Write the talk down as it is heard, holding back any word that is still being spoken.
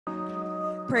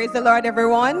Praise the Lord,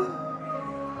 everyone.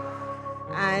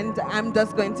 And I'm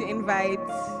just going to invite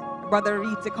Brother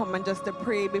Reid to come and just to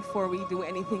pray before we do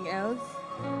anything else.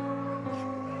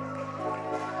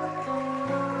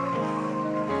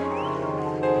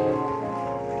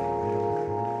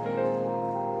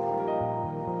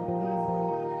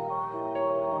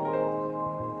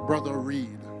 Brother Reid.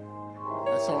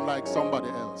 I sound like somebody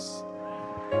else.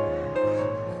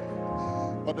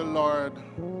 But the Lord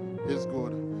is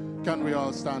good. Can we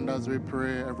all stand as we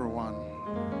pray, everyone?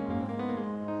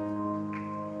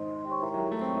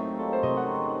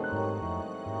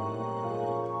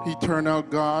 Eternal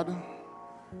God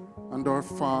and our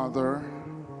Father,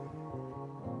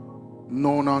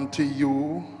 known unto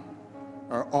you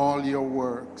are all your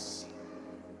works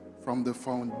from the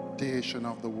foundation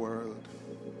of the world.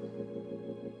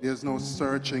 There's no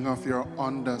searching of your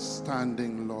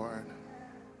understanding, Lord.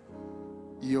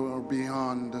 You are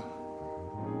beyond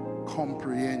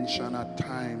comprehension at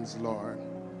times, Lord.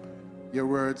 Your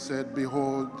word said,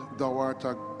 behold, thou art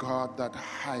a God that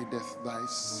hideth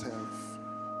thyself.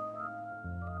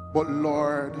 But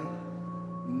Lord,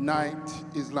 night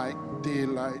is like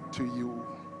daylight to you,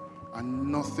 and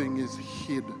nothing is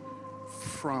hid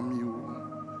from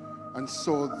you. And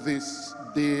so this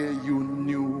day you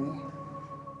knew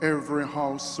every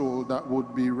household that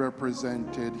would be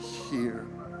represented here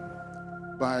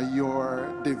by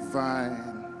your divine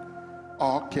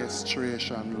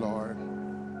orchestration, Lord.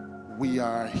 We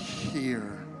are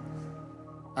here.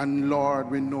 And Lord,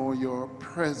 we know your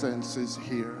presence is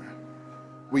here.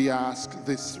 We ask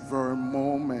this very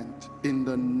moment in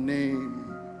the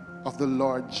name of the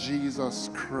Lord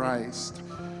Jesus Christ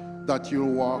that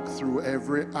you'll walk through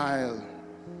every aisle,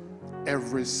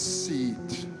 every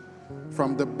seat,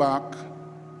 from the back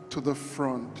to the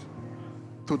front,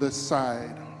 to the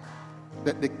side.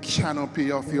 Let the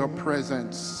canopy of your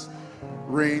presence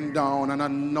rain down an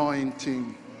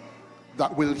anointing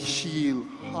that will heal.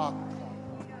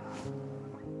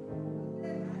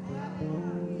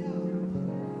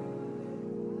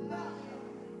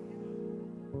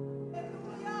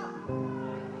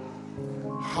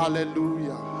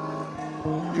 Hallelujah.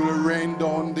 You will rain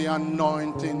down the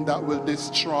anointing that will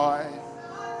destroy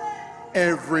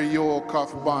every yoke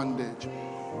of bondage,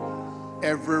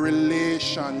 every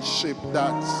relationship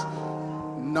that's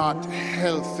not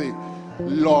healthy.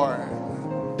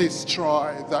 Lord,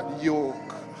 destroy that yoke.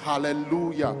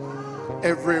 Hallelujah.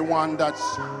 Everyone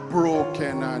that's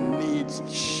broken and needs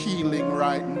healing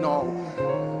right now,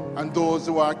 and those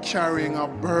who are carrying a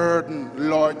burden,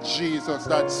 Lord Jesus,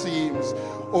 that seems,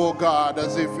 oh God,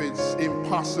 as if it's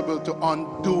impossible to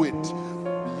undo it.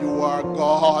 You are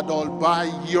God all by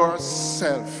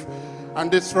yourself.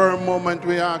 And this very moment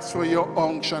we ask for your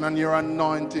unction and your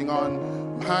anointing on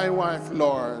my wife,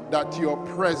 Lord, that your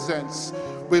presence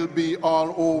will be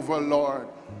all over, Lord,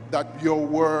 that your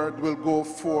word will go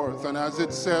forth. And as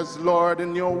it says, Lord,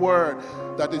 in your word,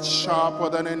 that it's sharper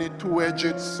than any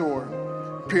two-edged sword,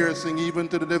 piercing even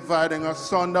to the dividing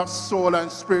asunder of soul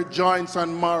and spirit, joints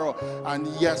and marrow. And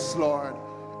yes, Lord,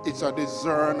 it's a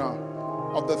discerner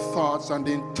of the thoughts and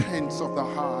the intents of the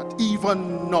heart.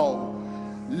 Even now,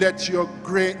 let your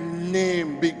great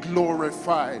name be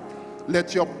glorified.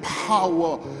 Let your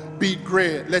power be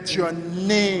great. Let your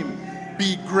name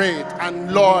be great.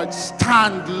 And Lord,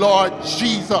 stand, Lord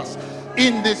Jesus,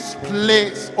 in this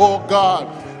place, oh God.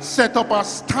 Set up a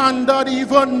standard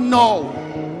even now.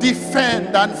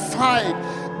 Defend and fight.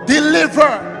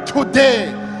 Deliver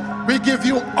today. We give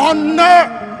you honor.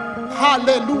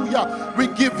 Hallelujah. We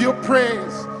give you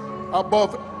praise.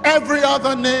 Above every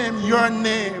other name, your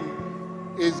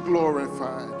name is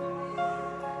glorified.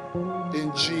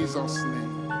 In Jesus'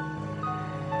 name.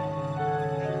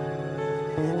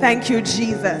 Thank you,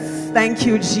 Jesus. Thank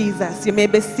you, Jesus. You may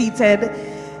be seated.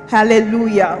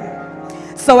 Hallelujah.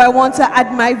 So I want to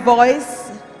add my voice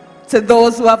to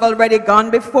those who have already gone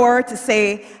before to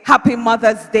say Happy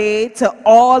Mother's Day to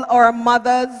all our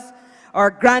mothers,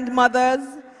 our grandmothers,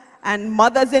 and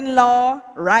mothers-in-law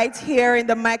right here in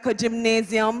the Michael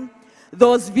Gymnasium,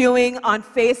 those viewing on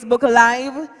Facebook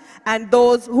Live, and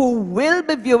those who will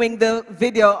be viewing the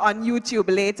video on YouTube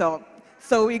later.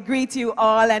 So we greet you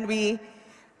all and we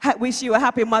wish you a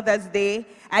happy Mother's Day.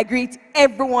 I greet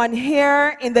everyone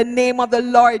here in the name of the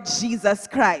Lord Jesus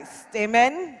Christ.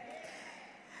 Amen.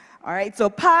 All right,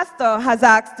 so Pastor has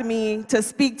asked me to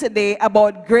speak today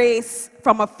about grace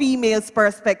from a female's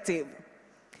perspective.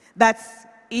 That's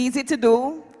easy to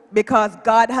do because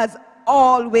God has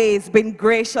always been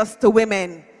gracious to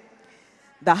women.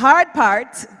 The hard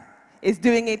part is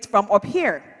doing it from up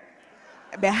here,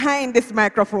 behind this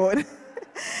microphone.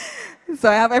 So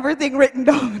I have everything written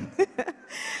down.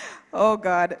 Oh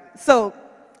God. So,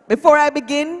 before I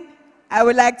begin, I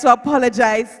would like to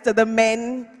apologize to the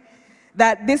men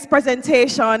that this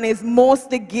presentation is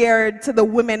mostly geared to the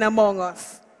women among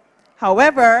us.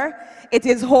 However, it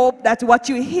is hoped that what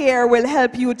you hear will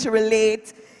help you to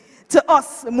relate to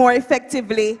us more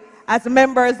effectively as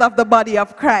members of the body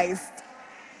of Christ.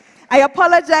 I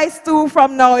apologize too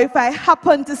from now if I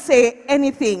happen to say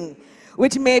anything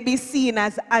which may be seen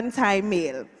as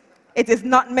anti-male. It is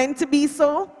not meant to be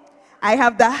so. I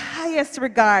have the highest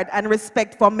regard and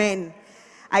respect for men.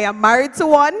 I am married to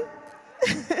one.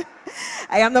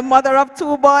 I am the mother of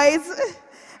 2 boys.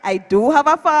 I do have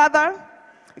a father.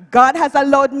 God has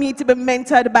allowed me to be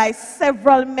mentored by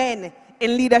several men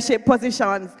in leadership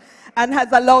positions and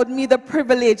has allowed me the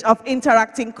privilege of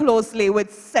interacting closely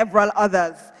with several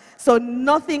others. So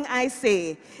nothing I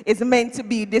say is meant to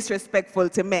be disrespectful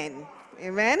to men.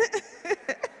 Amen?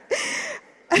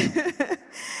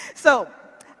 So,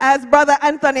 as Brother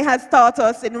Anthony has taught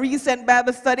us in recent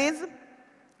Bible studies,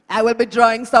 I will be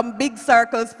drawing some big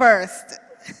circles first.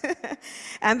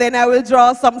 And then I will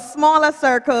draw some smaller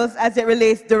circles as it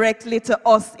relates directly to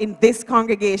us in this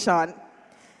congregation.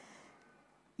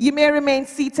 You may remain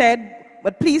seated,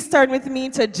 but please turn with me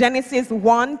to Genesis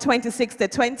 1, 26 to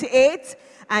 28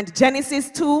 and Genesis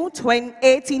 2,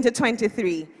 18 to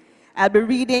 23. I'll be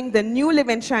reading the New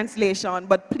Living Translation,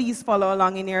 but please follow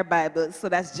along in your Bibles. So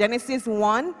that's Genesis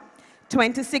 1,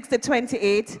 26 to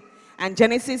 28, and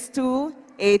Genesis 2,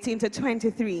 18 to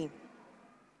 23.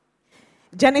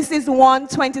 Genesis 1,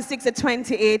 26 to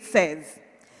 28 says,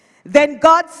 "Then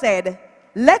God said,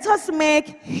 'Let us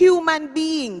make human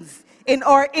beings in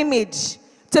our image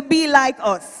to be like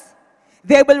us.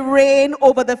 They will reign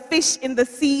over the fish in the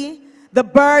sea, the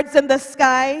birds in the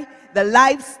sky, the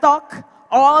livestock,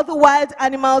 all the wild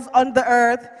animals on the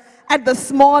earth, and the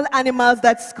small animals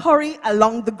that scurry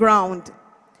along the ground.'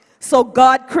 So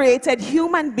God created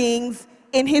human beings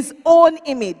in his own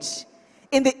image.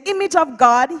 In the image of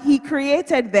God, he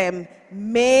created them.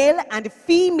 Male and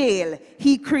female,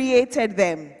 he created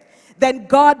them. Then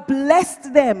God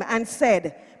blessed them and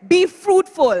said, 'Be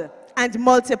fruitful and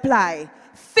multiply.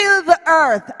 Fill the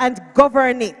earth and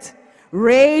govern it.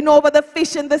 Reign over the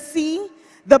fish in the sea,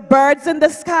 the birds in the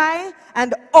sky,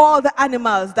 and all the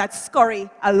animals that scurry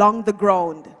along the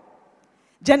ground.'"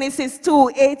 Genesis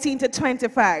 2, 18 to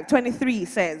 23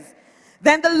 says,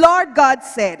 "Then the Lord God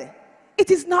said, 'It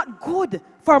is not good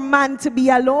for man to be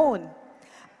alone.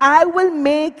 I will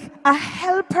make a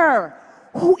helper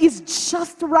who is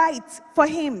just right for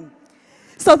him.'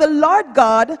 So the Lord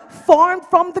God formed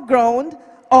from the ground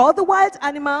all the wild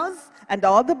animals and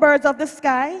all the birds of the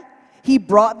sky. He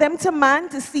brought them to man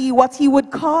to see what he would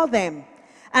call them.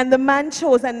 And the man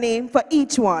chose a name for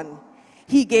each one.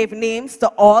 He gave names to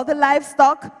all the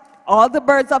livestock, all the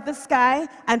birds of the sky,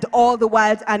 and all the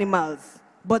wild animals.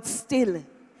 But still,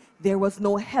 there was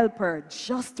no helper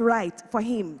just right for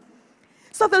him.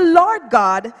 So the Lord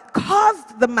God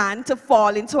caused the man to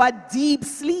fall into a deep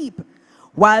sleep.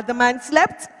 While the man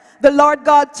slept, the Lord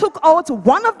God took out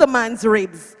one of the man's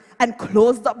ribs and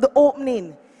closed up the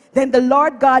opening. Then the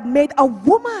Lord God made a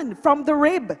woman from the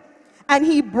rib, and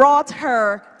he brought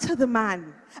her to the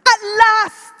man. "At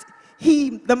last,"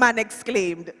 the man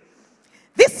exclaimed,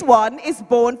 "this one is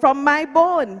bone from my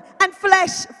bone and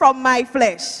flesh from my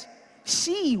flesh.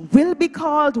 She will be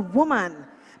called woman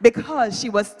because she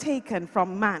was taken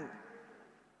from man."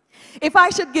 If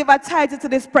I should give a title to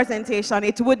this presentation,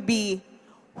 it would be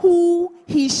 "Who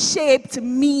He Shaped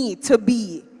Me to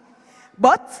Be."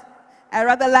 But I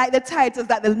rather like the titles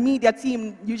that the media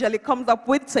team usually comes up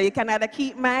with, so you can either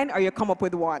keep mine or you come up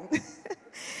with one.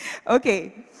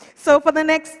 Okay, so for the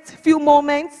next few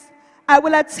moments, I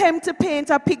will attempt to paint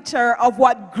a picture of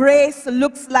what grace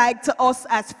looks like to us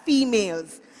as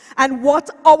females and what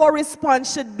our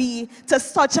response should be to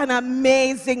such an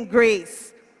amazing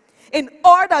grace. In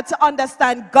order to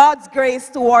understand God's grace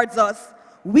towards us,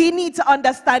 we need to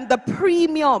understand the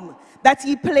premium that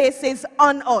he places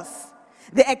on us,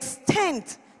 the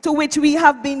extent to which we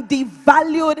have been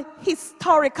devalued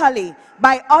historically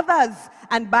by others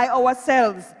and by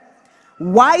ourselves,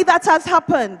 why that has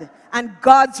happened, and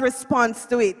God's response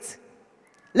to it.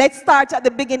 Let's start at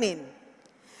the beginning.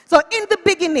 So in the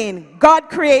beginning, God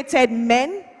created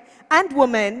men and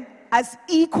women as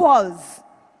equals.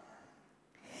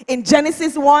 In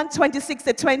Genesis 1, 26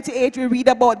 to 28, we read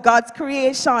about God's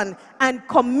creation and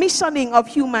commissioning of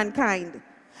humankind.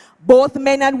 Both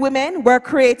men and women were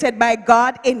created by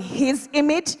God in his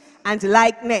image and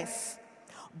likeness.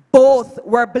 Both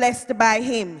were blessed by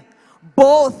him.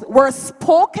 Both were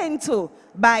spoken to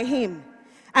by him.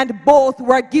 And both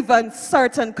were given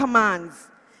certain commands.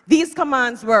 These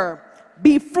commands were,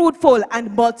 be fruitful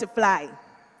and multiply,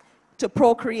 to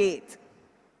procreate,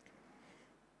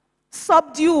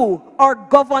 subdue or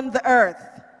govern the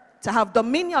earth, to have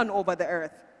dominion over the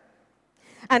earth.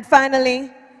 And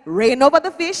finally, reign over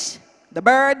the fish, the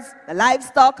birds, the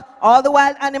livestock, all the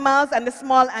wild animals and the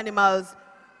small animals,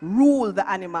 rule the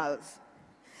animals.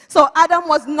 So Adam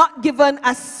was not given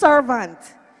a servant,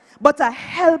 but a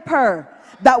helper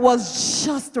that was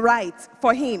just right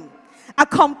for him. A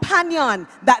companion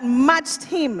that matched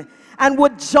him and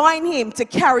would join him to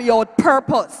carry out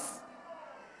purpose.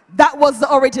 That was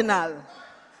the original.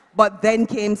 But then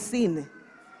came sin.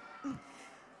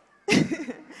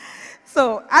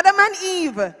 So Adam and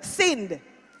Eve sinned,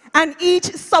 and each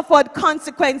suffered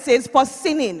consequences for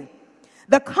sinning.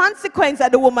 The consequence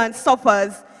that the woman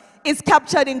suffers is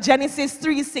captured in Genesis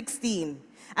 3:16.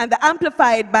 And the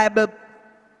Amplified Bible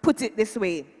puts it this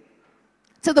way.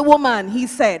 To the woman, he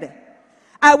said,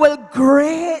 I will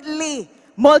greatly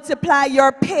multiply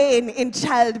your pain in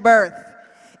childbirth.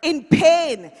 In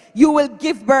pain, you will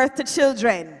give birth to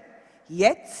children.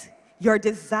 Yet, your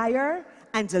desire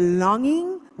and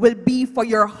longing will be for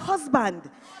your husband,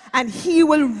 and he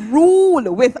will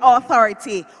rule with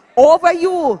authority over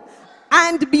you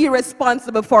and be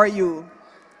responsible for you.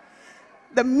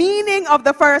 The meaning of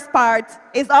the first part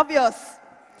is obvious.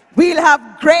 We'll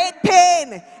have great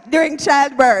pain during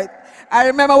childbirth. I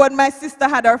remember when my sister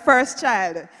had her first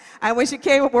child, and when she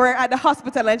came, we were at the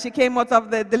hospital, and she came out of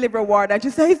the delivery ward, and she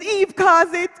said, "It's Eve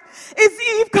caused it.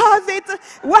 It's Eve caused it.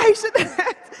 Why should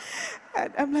that?"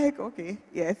 And I'm like, okay,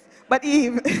 yes, but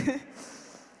Eve.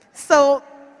 So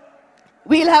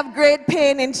we'll have great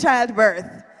pain in childbirth.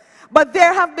 But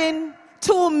there have been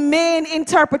two main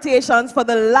interpretations for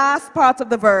the last part of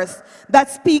the verse that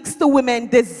speaks to women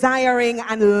desiring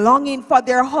and longing for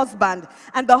their husband,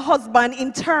 and the husband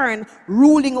in turn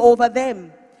ruling over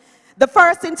them. The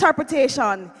first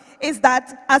interpretation is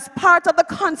that as part of the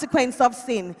consequence of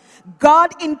sin, God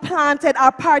implanted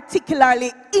a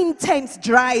particularly intense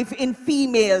drive in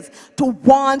females to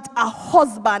want a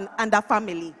husband and a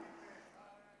family.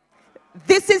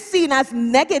 This is seen as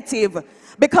negative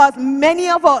because many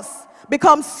of us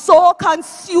become so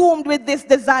consumed with this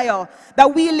desire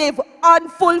that we live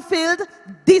unfulfilled,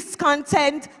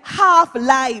 discontent, half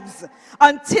lives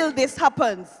until this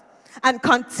happens, and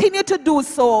continue to do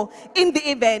so in the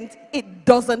event it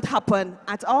doesn't happen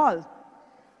at all.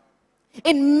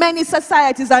 In many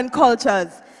societies and cultures,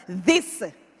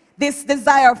 this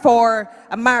desire for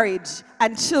a marriage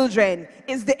and children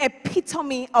is the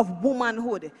epitome of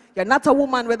womanhood. You're not a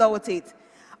woman without it.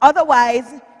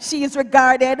 Otherwise, she is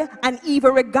regarded and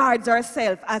even regards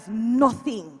herself as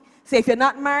nothing. So if you're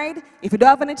not married, if you don't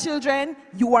have any children,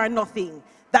 you are nothing.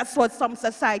 That's what some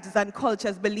societies and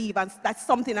cultures believe, and that's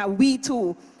something that we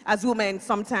too, as women,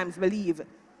 sometimes believe.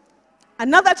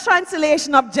 Another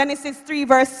translation of Genesis 3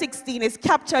 verse 16 is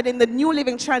captured in the New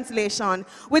Living Translation,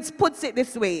 which puts it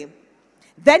this way.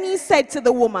 Then he said to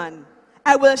the woman,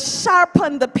 I will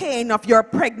sharpen the pain of your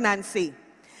pregnancy,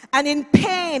 and in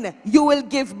pain you will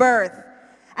give birth,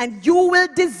 and you will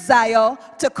desire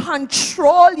to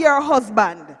control your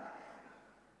husband.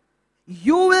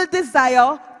 You will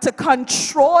desire to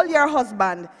control your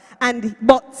husband,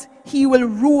 but he will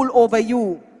rule over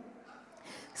you.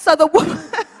 So the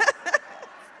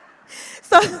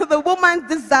woman's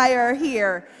desire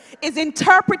here is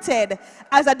interpreted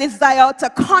as a desire to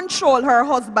control her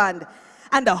husband.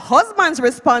 And the husband's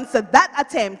response to that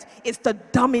attempt is to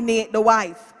dominate the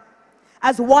wife.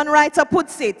 As one writer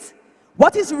puts it,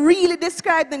 what is really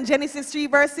described in Genesis 3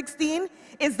 verse 16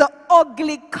 is the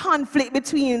ugly conflict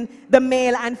between the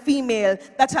male and female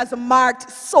that has marked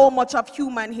so much of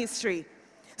human history.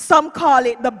 Some call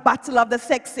it the battle of the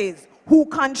sexes. Who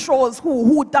controls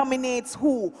who dominates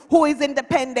who is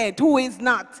independent, who is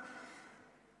not.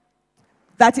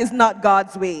 That is not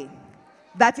God's way.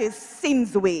 That is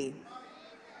sin's way.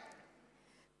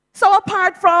 So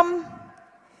apart from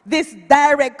this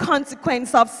direct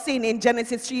consequence of sin in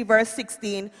Genesis 3 verse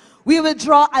 16, we will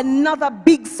draw another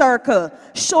big circle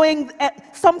showing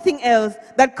something else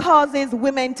that causes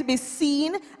women to be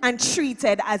seen and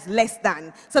treated as less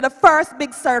than. So the first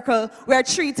big circle, we are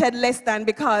treated less than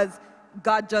because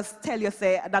God just tell you,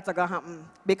 say, that's not going to happen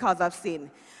because of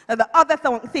sin. Now, the other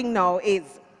thing now is,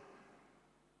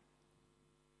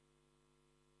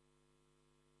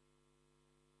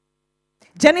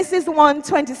 Genesis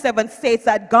 1:27 states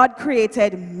that God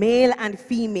created male and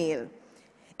female.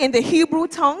 In the Hebrew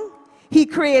tongue, he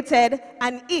created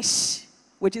an ish,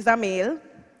 which is a male,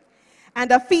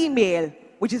 and a female,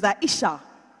 which is a isha.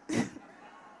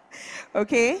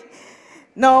 Okay?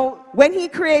 Now, when he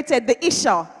created the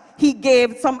isha, he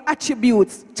gave some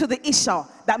attributes to the Isha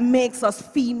that makes us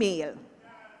female.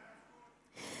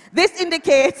 This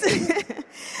indicates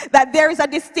that there is a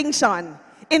distinction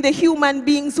in the human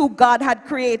beings who God had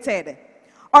created.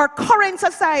 Our current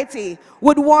society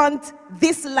would want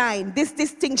this line, this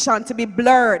distinction to be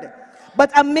blurred.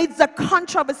 But amidst the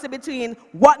controversy between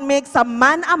what makes a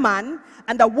man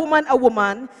and a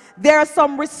woman, there are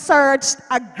some research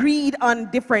agreed on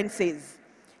differences.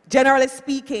 Generally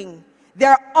speaking,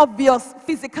 there are obvious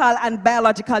physical and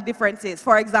biological differences.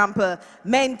 For example,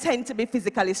 men tend to be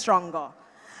physically stronger.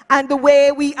 And the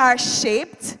way we are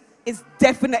shaped is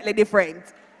definitely different.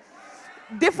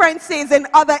 Differences in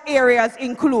other areas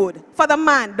include, for the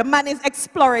man is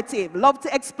explorative, love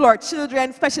to explore. Children,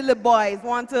 especially boys,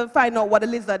 want to find out what a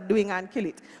lizard is doing and kill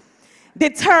it.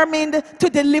 Determined to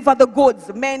deliver the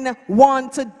goods. Men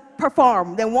want to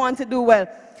perform, they want to do well.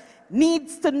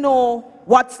 Needs to know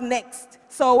what's next.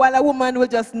 So while a woman will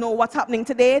just know what's happening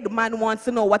today, the man wants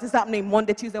to know what is happening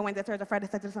Monday, Tuesday, Wednesday, Thursday, Friday,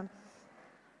 Saturday, Sunday.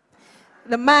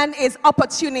 The man is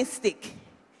opportunistic.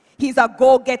 He's a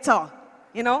go-getter,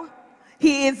 you know.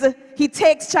 He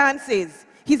takes chances.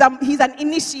 He's an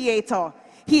initiator.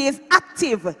 He is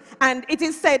active. And it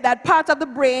is said that part of the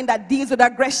brain that deals with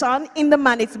aggression in the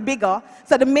man is bigger.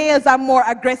 So the males are more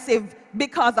aggressive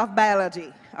because of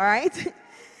biology. All right?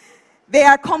 They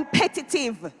are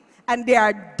competitive and they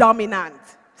are dominant.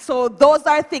 So those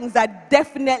are things that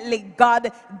definitely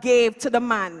God gave to the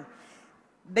man.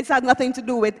 This has nothing to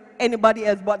do with anybody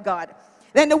else but God.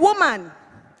 Then the woman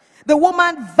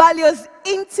values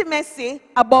intimacy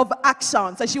above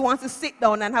action. So she wants to sit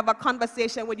down and have a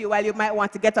conversation with you while you might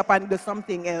want to get up and do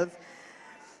something else.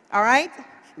 All right?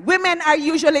 Women are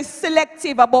usually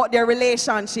selective about their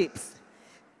relationships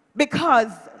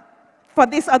because, for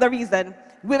this other reason,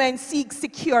 women seek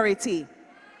security.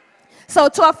 So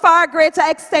to a far greater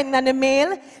extent than the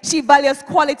male, she values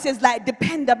qualities like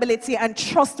dependability and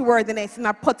trustworthiness in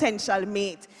a potential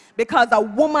mate, because a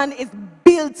woman is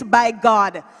built by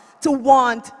God to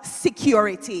want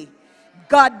security.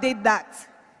 God did that.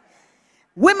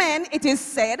 Women, it is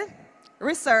said,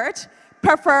 research,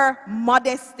 prefer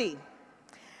modesty.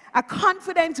 A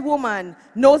confident woman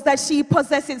knows that she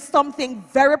possesses something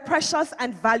very precious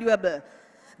and valuable,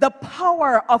 the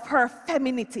power of her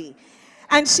femininity.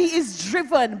 And she is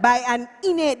driven by an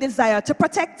innate desire to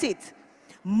protect it.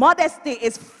 Modesty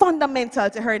is fundamental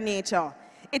to her nature.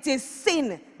 It is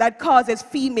sin that causes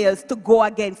females to go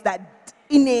against that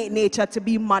innate nature to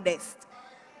be modest.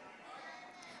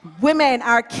 Women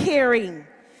are caring.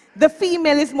 The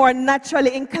female is more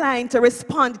naturally inclined to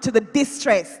respond to the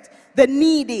distressed, the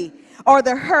needy, or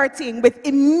the hurting with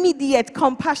immediate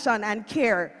compassion and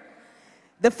care.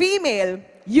 The female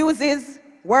uses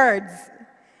words.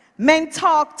 Men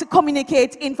talk to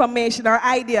communicate information or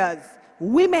ideas.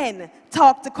 Women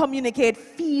talk to communicate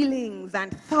feelings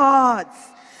and thoughts.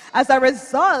 As a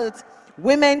result,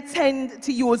 women tend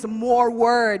to use more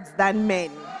words than men.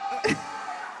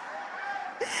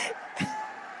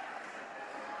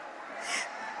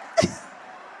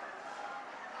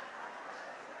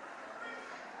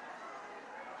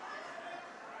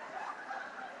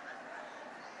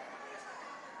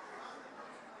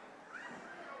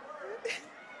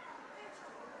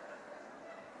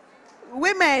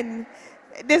 Women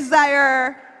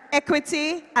desire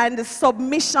equity and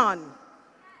submission.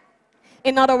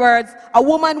 In other words, a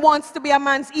woman wants to be a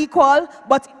man's equal,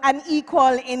 but an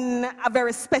equal in a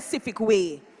very specific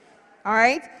way. All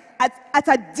right? At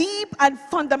a deep and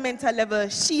fundamental level,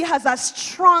 she has a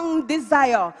strong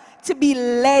desire to be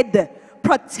led,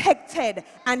 protected,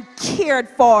 and cared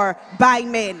for by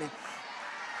men.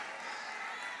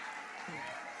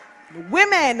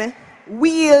 Women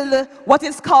wield what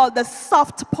is called the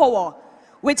soft power,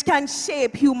 which can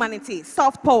shape humanity.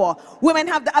 Soft power. Women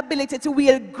have the ability to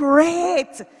wield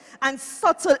great and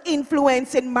subtle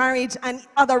influence in marriage and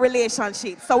other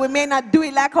relationships. So we may not do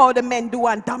it like how the men do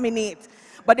and dominate,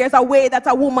 but there's a way that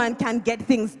a woman can get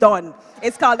things done.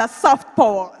 It's called a soft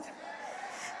power.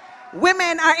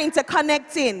 Women are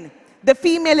interconnecting. The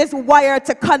female is wired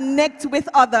to connect with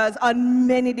others on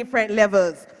many different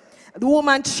levels. The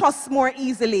woman trusts more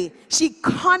easily. She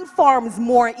conforms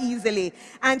more easily.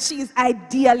 And she's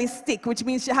idealistic, which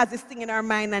means she has this thing in her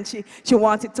mind and she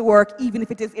wants it to work even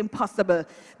if it is impossible.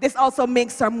 This also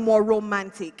makes her more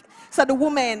romantic. So the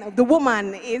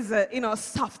woman is,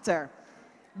 softer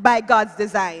by God's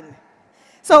design.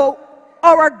 So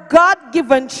our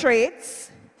God-given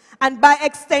traits, and by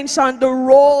extension, the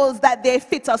roles that they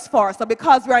fit us for. So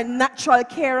because we are natural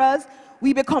carers,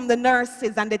 we become the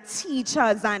nurses and the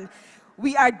teachers, and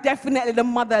we are definitely the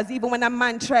mothers, even when a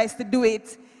man tries to do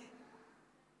it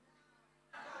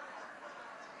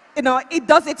you know, it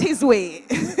does it his way.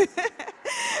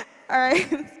 All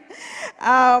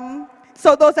right.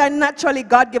 So those are naturally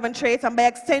God-given traits, and by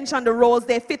extension, the roles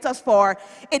they fit us for.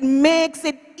 It makes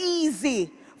it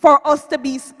easy for us to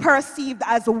be perceived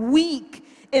as weak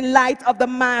in light of the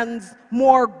man's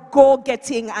more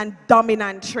go-getting and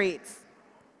dominant traits.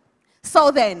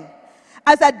 So then,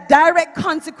 as a direct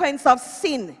consequence of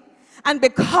sin, and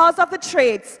because of the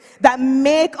traits that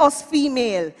make us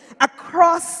female,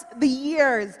 across the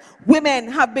years, women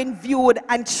have been viewed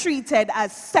and treated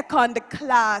as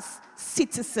second-class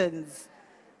citizens.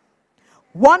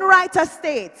 One writer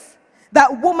states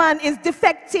that woman is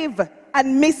defective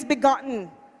and misbegotten.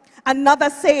 Another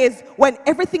says when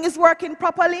everything is working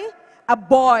properly, a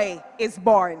boy is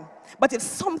born. But if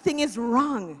something is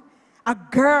wrong, a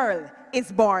girl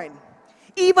is born.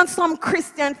 Even some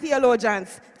Christian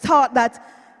theologians taught that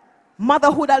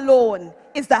motherhood alone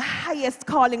is the highest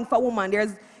calling for woman.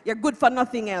 You're good for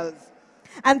nothing else.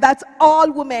 And that all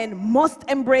women must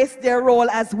embrace their role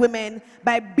as women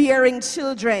by bearing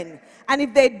children. And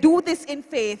if they do this in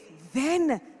faith,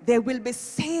 then they will be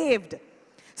saved.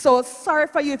 So sorry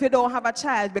for you if you don't have a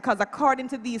child, because according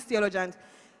to these theologians,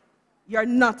 you're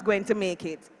not going to make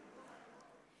it.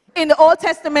 In the Old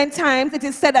Testament times, it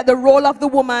is said that the role of the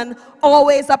woman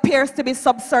always appears to be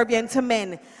subservient to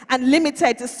men and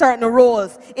limited to certain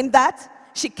roles. In that,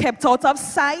 she kept out of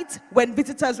sight when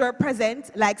visitors were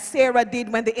present, like Sarah did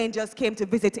when the angels came to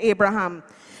visit Abraham.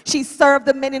 She served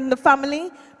the men in the family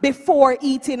before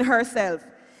eating herself,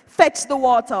 fetched the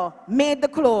water, made the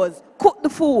clothes, cooked the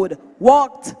food,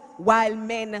 walked while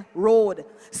men rode.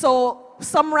 So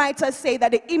some writers say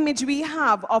that the image we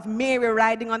have of Mary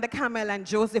riding on the camel and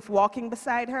Joseph walking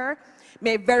beside her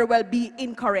may very well be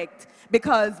incorrect,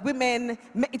 because women,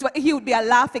 he would be a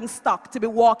laughing stock to be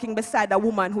walking beside a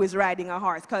woman who is riding a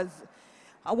horse, because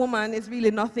a woman is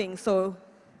really nothing, so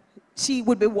she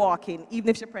would be walking even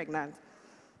if she's pregnant.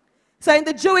 So in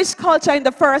the Jewish culture in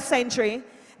the first century,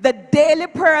 the daily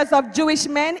prayers of Jewish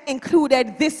men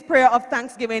included this prayer of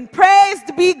thanksgiving: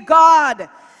 praised be God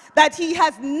that he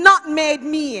has not made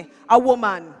me a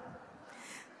woman.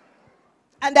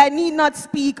 And I need not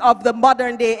speak of the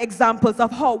modern day examples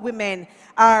of how women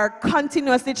are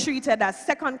continuously treated as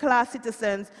second-class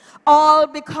citizens, all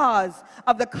because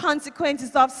of the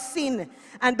consequences of sin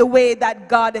and the way that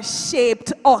God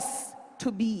shaped us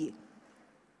to be.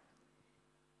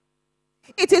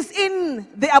 It is in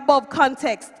the above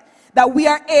context that we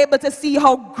are able to see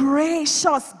how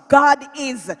gracious God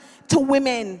is to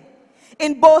women.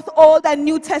 In both Old and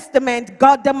New Testament,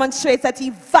 God demonstrates that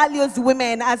he values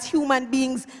women as human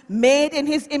beings made in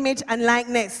his image and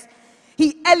likeness.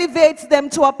 He elevates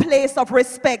them to a place of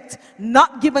respect,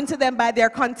 not given to them by their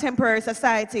contemporary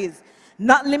societies,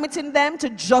 not limiting them to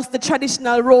just the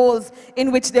traditional roles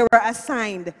in which they were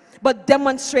assigned, but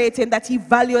demonstrating that he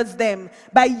values them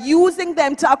by using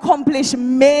them to accomplish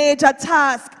major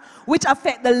tasks which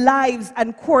affect the lives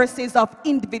and courses of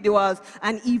individuals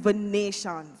and even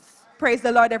nations. Praise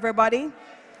the Lord, everybody.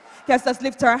 Let's just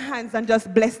lift our hands and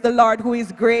just bless the Lord, who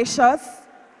is gracious,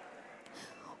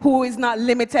 who is not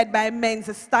limited by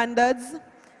men's standards.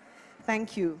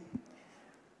 Thank you.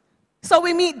 So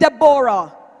we meet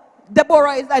Deborah.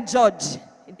 Deborah is a judge.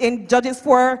 In Judges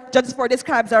 4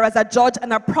 describes her as a judge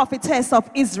and a prophetess of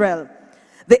Israel.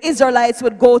 The Israelites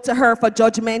would go to her for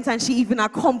judgment, and she even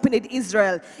accompanied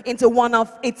Israel into one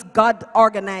of its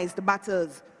God-organized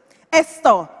battles.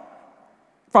 Esther,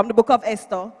 from the book of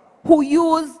Esther, who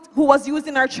was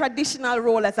using her traditional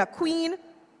role as a queen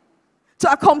to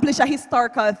accomplish a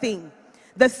historical thing: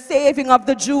 the saving of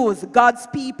the Jews, God's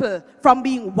people, from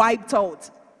being wiped out.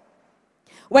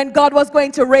 When God was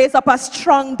going to raise up a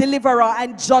strong deliverer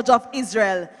and judge of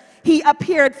Israel, he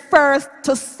appeared first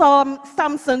to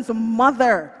Samson's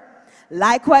mother.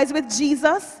 Likewise with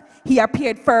Jesus, he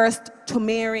appeared first to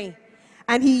Mary.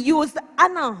 And he used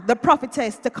Anna, the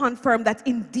prophetess, to confirm that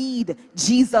indeed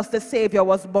Jesus the Savior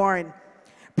was born.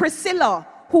 Priscilla,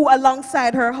 who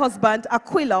alongside her husband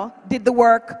Aquila did the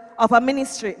work of a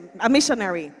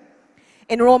missionary.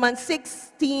 In Romans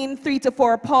 16,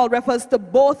 3-4, Paul refers to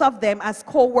both of them as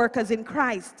co-workers in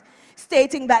Christ,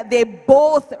 stating that they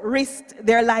both risked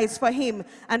their lives for him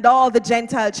and all the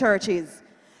Gentile churches.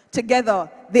 Together,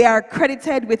 they are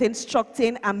credited with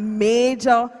instructing a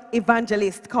major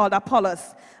evangelist called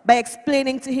Apollos by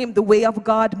explaining to him the way of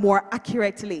God more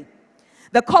accurately.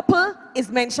 The couple is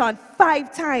mentioned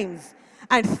 5 times,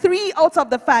 and 3 out of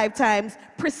the 5 times,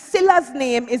 Priscilla's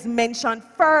name is mentioned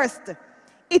first.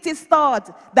 It is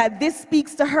thought that this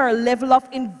speaks to her level of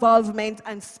involvement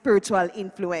and spiritual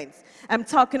influence. I'm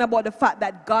talking about the fact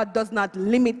that God does not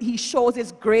limit, he shows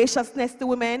his graciousness to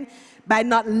women by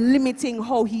not limiting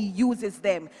how he uses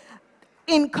them.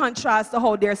 In contrast to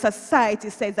how their society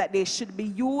says that they should be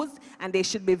used and they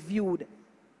should be viewed.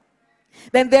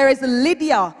 Then there is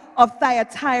Lydia of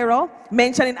Thyatira,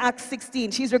 mentioned in Acts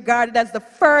 16. She's regarded as the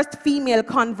first female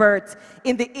convert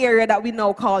in the area that we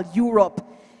now call Europe.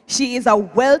 She is a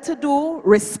well-to-do,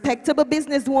 respectable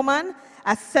businesswoman,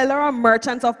 a seller or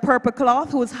merchant of purple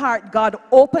cloth whose heart God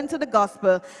opened to the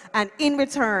gospel, and in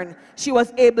return, she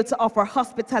was able to offer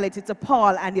hospitality to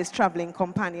Paul and his traveling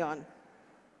companion.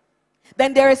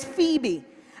 Then there is Phoebe,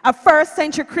 a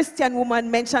first-century Christian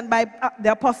woman mentioned by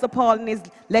the Apostle Paul in his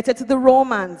letter to the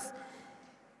Romans.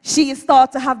 She is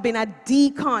thought to have been a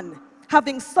deacon,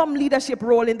 having some leadership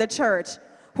role in the church,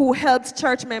 who helped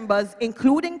church members,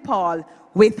 including Paul,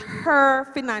 with her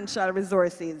financial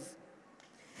resources.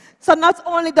 So not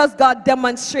only does God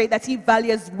demonstrate that he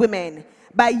values women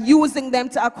by using them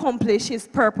to accomplish his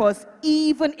purpose,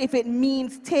 even if it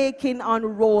means taking on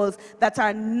roles that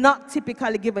are not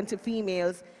typically given to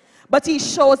females, but he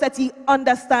shows that he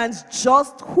understands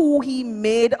just who he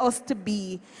made us to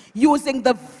be, using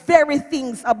the very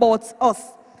things about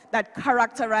us that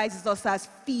characterizes us as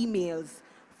females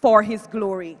for his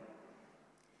glory.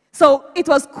 So it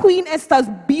was Queen Esther's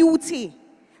beauty,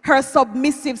 her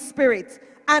submissive spirit,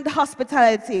 and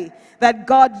hospitality that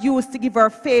God used to give her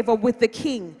favor with the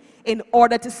king in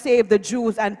order to save the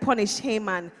Jews and punish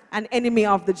Haman, an enemy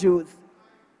of the Jews.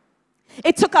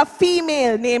 It took a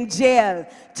female named Jael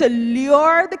to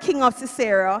lure the king of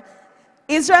Sisera,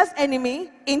 Israel's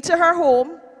enemy, into her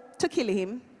home to kill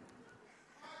him,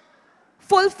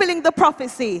 fulfilling the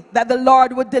prophecy that the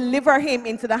Lord would deliver him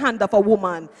into the hand of a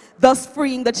woman, thus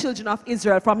freeing the children of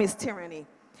Israel from his tyranny.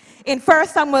 In 1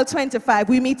 Samuel 25,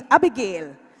 we meet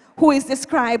Abigail, who is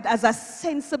described as a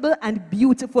sensible and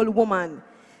beautiful woman.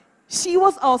 She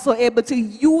was also able to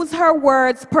use her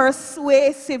words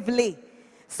persuasively,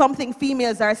 something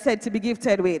females are said to be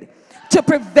gifted with, to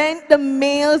prevent the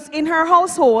males in her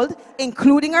household,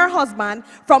 including her husband,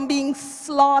 from being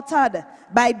slaughtered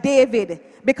by David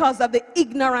because of the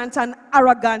ignorant and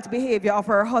arrogant behavior of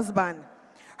her husband.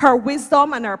 Her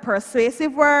wisdom and her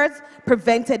persuasive words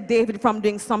prevented David from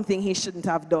doing something he shouldn't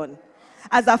have done.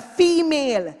 As a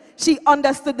female, she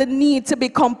understood the need to be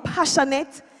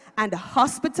compassionate and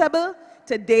hospitable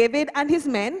to David and his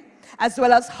men, as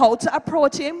well as how to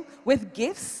approach him with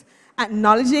gifts,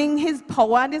 acknowledging his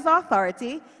power and his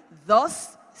authority,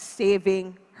 thus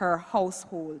saving her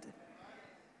household.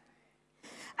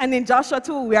 And in Joshua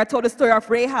 2, we are told the story of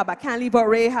Rahab. I can't leave out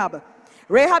Rahab.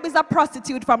 Rahab is a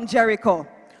prostitute from Jericho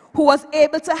who was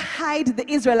able to hide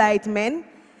the Israelite men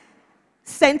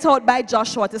sent out by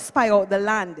Joshua to spy out the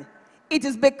land. It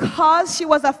is because she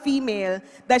was a female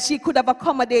that she could have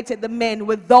accommodated the men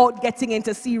without getting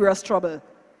into serious trouble.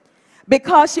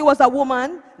 Because she was a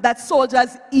woman, that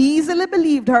soldiers easily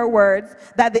believed her words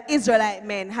that the Israelite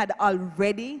men had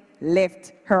already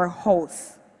left her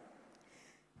house.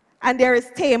 And there is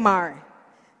Tamar.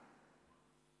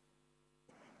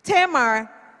 Tamar,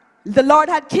 the Lord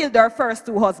had killed her first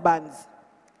two husbands.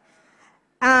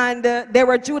 And they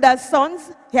were Judah's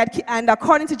sons. And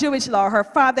according to Jewish law, her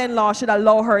father-in-law should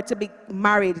allow her to be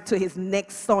married to his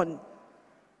next son.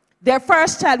 Their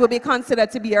first child would be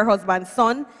considered to be her husband's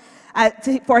son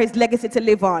for his legacy to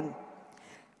live on.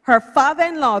 Her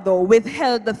father-in-law, though,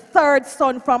 withheld the third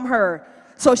son from her.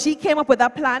 So she came up with a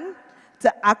plan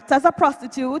to act as a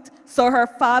prostitute so her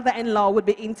father-in-law would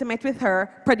be intimate with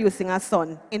her, producing a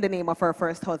son in the name of her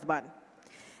first husband.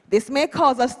 This may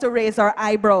cause us to raise our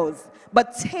eyebrows,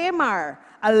 but Tamar,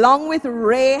 along with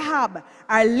Rahab,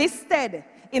 are listed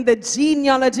in the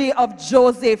genealogy of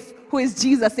Joseph, who is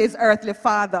Jesus' earthly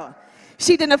father.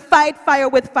 She didn't fight fire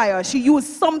with fire. She used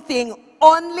something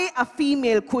only a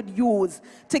female could use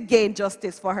to gain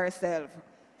justice for herself.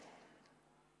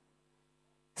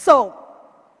 So,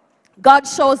 God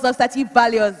shows us that he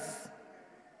values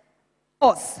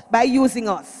us by using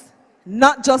us,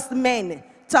 not just men,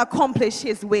 to accomplish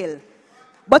his will.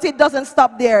 But it doesn't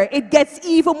stop there. It gets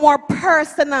even more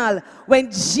personal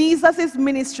when Jesus'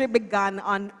 ministry began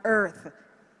on earth.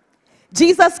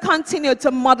 Jesus continued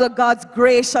to model God's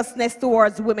graciousness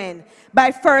towards women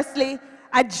by firstly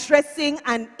addressing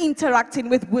and interacting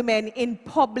with women in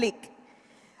public,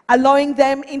 allowing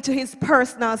them into his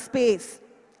personal space.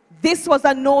 This was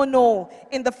a no-no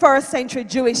in the first century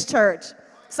Jewish church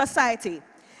society,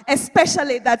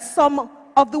 especially that some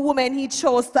of the women he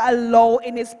chose to allow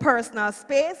in his personal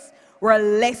space were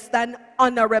less than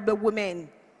honorable women.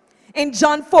 In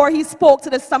John 4, he spoke to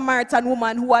the Samaritan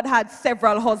woman who had had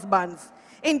several husbands.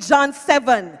 In John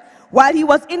 7, while he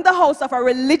was in the house of a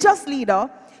religious leader,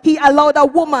 he allowed a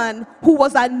woman who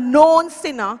was a known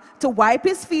sinner to wipe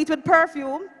his feet with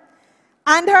perfume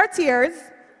and her tears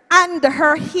and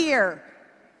her hair.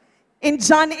 In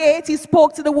John 8, he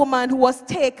spoke to the woman who was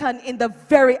taken in the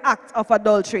very act of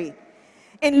adultery.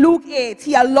 In Luke 8,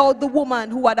 he allowed the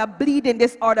woman who had a bleeding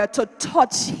disorder to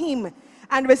touch him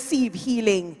and receive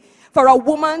healing. For a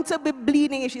woman to be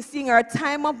bleeding, if she's seeing her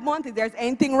time of month, if there's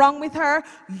anything wrong with her,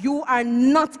 you are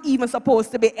not even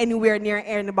supposed to be anywhere near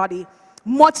anybody.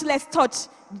 Much less touch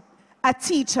a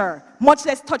teacher, much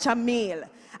less touch a male.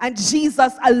 And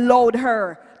Jesus allowed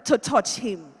her to touch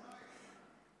him.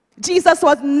 Jesus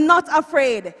was not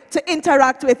afraid to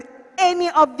interact with any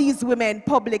of these women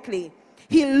publicly.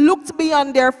 He looked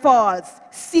beyond their faults,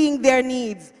 seeing their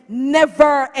needs,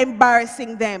 never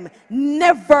embarrassing them,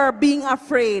 never being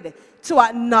afraid to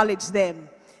acknowledge them.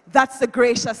 That's the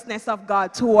graciousness of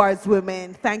God towards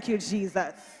women. Thank you,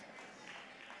 Jesus.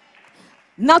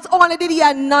 Not only did he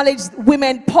acknowledge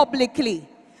women publicly,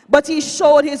 but he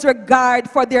showed his regard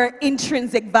for their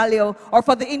intrinsic value, or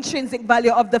for the intrinsic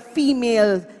value of the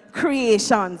female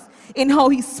creations, in how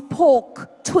he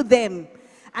spoke to them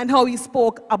and how he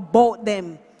spoke about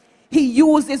them. He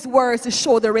used his words to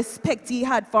show the respect he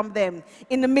had from them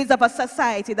in the midst of a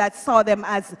society that saw them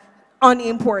as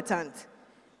unimportant.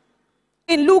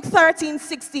 In Luke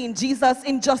 13:16, Jesus,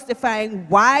 in justifying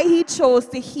why he chose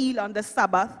to heal on the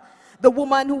Sabbath, the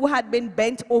woman who had been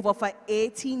bent over for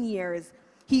 18 years,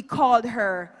 he called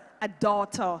her a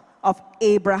daughter of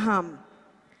Abraham.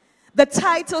 The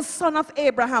title son of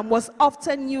Abraham was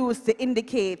often used to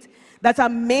indicate that a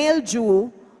male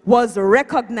Jew was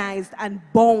recognized and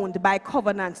bound by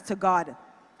covenant to God.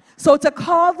 So to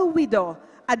call the widow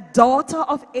a daughter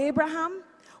of Abraham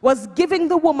was giving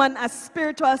the woman a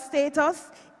spiritual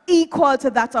status equal to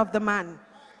that of the man.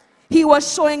 He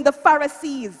was showing the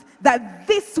Pharisees that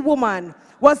this woman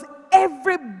was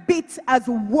every bit as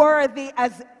worthy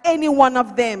as any one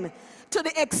of them, to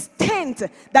the extent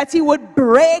that he would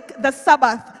break the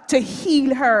Sabbath to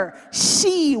heal her.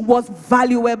 She was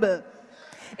valuable.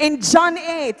 In John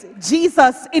 8,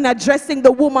 Jesus, in addressing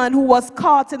the woman who was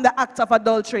caught in the act of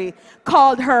adultery,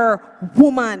 called her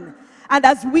woman. And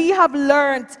as we have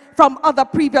learned from other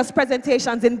previous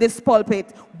presentations in this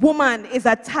pulpit, woman is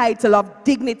a title of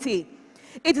dignity.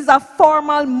 It is a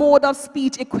formal mode of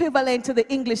speech equivalent to the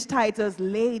English titles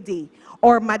lady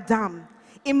or madam.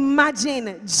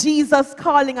 Imagine Jesus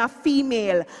calling a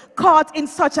female caught in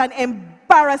such an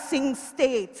embarrassing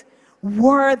state,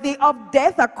 worthy of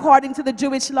death according to the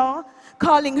Jewish law,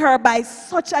 calling her by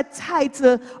such a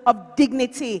title of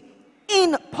dignity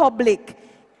in public,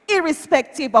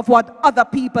 irrespective of what other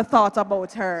people thought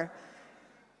about her.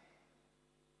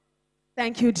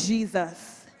 Thank you,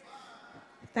 Jesus.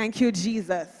 Thank you,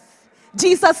 Jesus.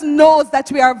 Jesus knows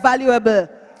that we are valuable.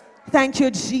 Thank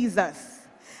you, Jesus.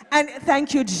 And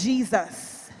thank you,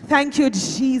 Jesus. Thank you,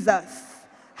 Jesus.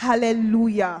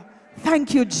 Hallelujah.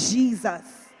 Thank you, Jesus.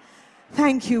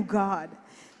 Thank you, God.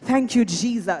 Thank you,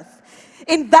 Jesus.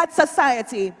 In that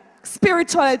society,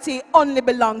 spirituality only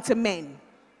belonged to men.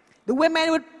 The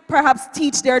women would perhaps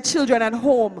teach their children at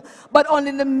home, but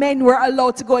only the men were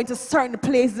allowed to go into certain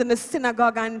places in the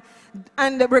synagogue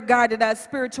and regarded as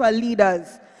spiritual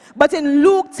leaders. But in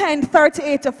Luke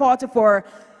 10:38-44,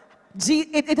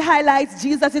 it highlights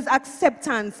Jesus'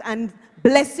 acceptance and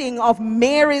blessing of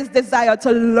Mary's desire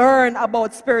to learn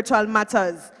about spiritual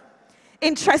matters.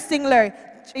 Interestingly,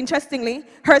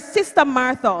 her sister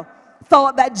Martha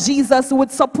thought that Jesus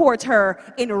would support her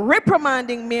in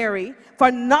reprimanding Mary for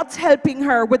not helping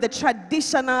her with the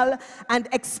traditional and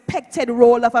expected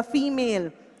role of a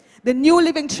female. The New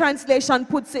Living Translation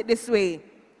puts it this way: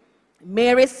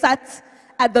 Mary sat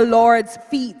at the Lord's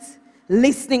feet,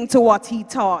 listening to what he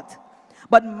taught.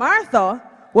 But Martha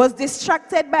was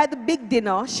distracted by the big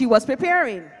dinner she was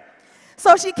preparing.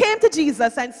 So she came to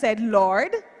Jesus and said,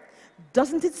 Lord,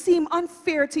 doesn't it seem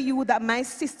unfair to you that my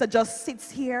sister just sits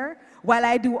here while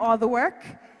I do all the work?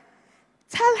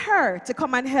 Tell her to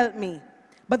come and help me.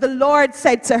 But the Lord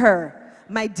said to her,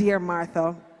 my dear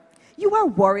Martha, you are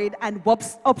worried and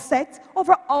upset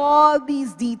over all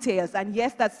these details. And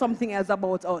yes, that's something else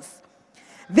about us.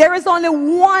 There is only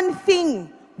one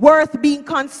thing worth being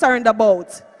concerned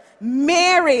about.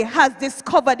 Mary has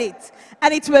discovered it,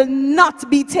 and it will not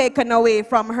be taken away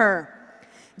from her.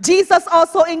 Jesus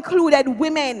also included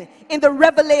women in the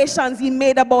revelations he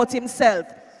made about himself.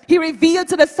 He revealed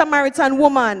to the Samaritan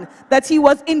woman that he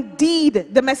was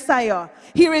indeed the Messiah.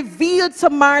 He revealed to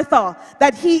Martha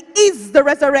that he is the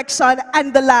resurrection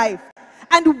and the life.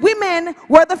 And women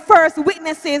were the first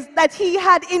witnesses that he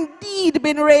had indeed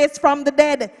been raised from the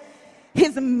dead.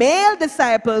 His male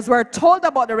disciples were told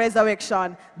about the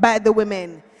resurrection by the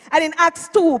women. And in Acts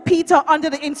 2, Peter, under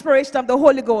the inspiration of the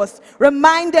Holy Ghost,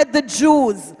 reminded the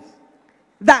Jews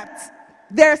that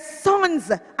their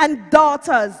sons and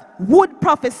daughters would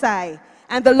prophesy,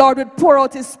 and the Lord would pour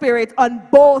out his Spirit on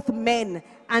both men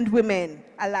and women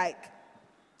alike.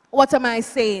 What am I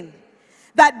saying?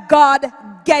 That God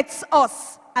gets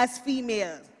us as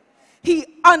females. He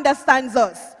understands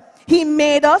us. He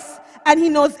made us, and he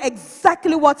knows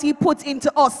exactly what he put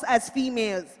into us as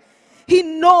females. He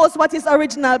knows what his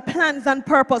original plans and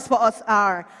purpose for us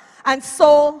are. And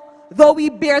so, though we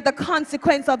bear the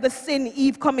consequence of the sin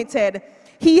Eve committed,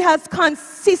 he has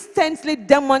consistently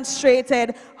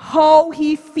demonstrated how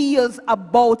he feels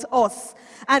about us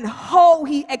and how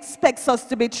he expects us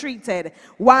to be treated.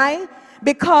 Why?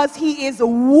 Because he is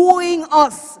wooing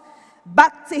us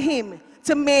back to him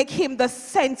to make him the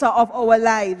center of our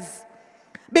lives.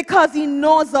 Because he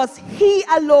knows us, he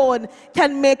alone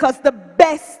can make us the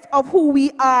best of who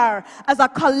we are as a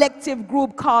collective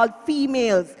group called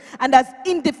females, and as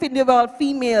individual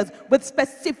females with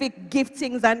specific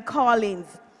giftings and callings.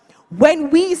 When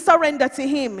we surrender to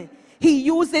him, he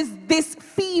uses this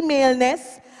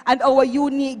femaleness and our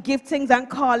unique giftings and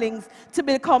callings to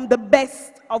become the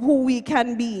best of who we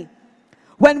can be.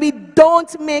 When we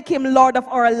don't make him Lord of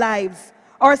our lives,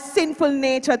 our sinful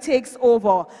nature takes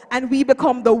over and we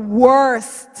become the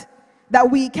worst that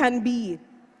we can be.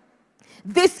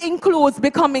 This includes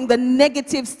becoming the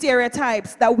negative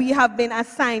stereotypes that we have been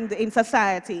assigned in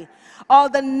society. All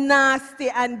the nasty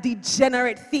and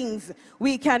degenerate things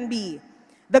we can be.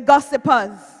 The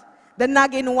gossipers, the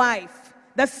nagging wife,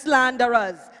 the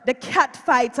slanderers, the cat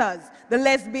fighters, the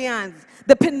lesbians,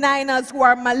 the Peninnahs who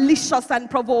are malicious and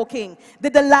provoking, the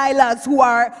Delilahs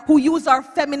who use our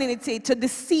femininity to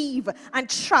deceive and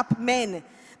trap men,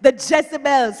 the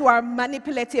Jezebels who are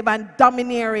manipulative and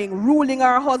domineering, ruling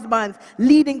our husbands,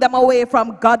 leading them away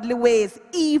from godly ways,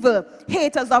 evil,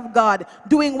 haters of God,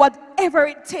 doing whatever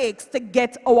it takes to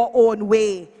get our own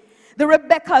way. The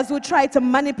Rebeccas who try to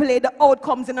manipulate the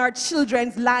outcomes in our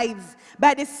children's lives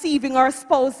by deceiving our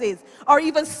spouses, or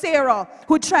even Sarah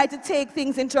who tried to take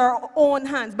things into her own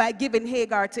hands by giving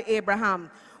Hagar to Abraham.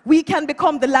 We can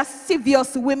become the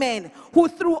lascivious women who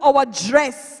through our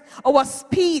dress, our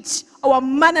speech, our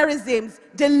mannerisms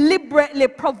deliberately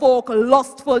provoke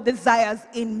lustful desires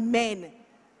in men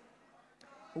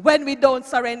when we don't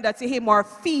surrender to him, our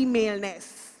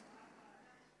femaleness.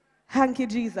 Thank you,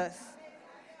 Jesus.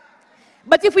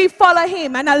 But if we follow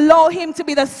him and allow him to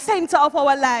be the center of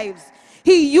our lives,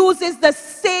 he uses the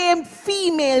same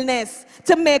femaleness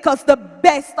to make us the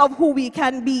best of who we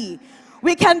can be.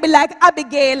 We can be like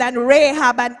Abigail and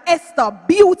Rahab and Esther,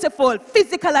 beautiful,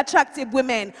 physical, attractive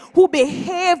women who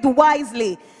behaved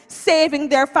wisely, saving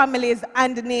their families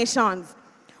and nations.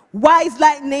 Wise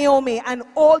like Naomi, an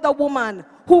older woman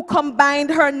who combined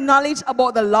her knowledge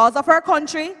about the laws of her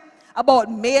country,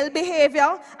 about male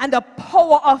behavior, and the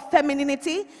power of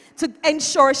femininity to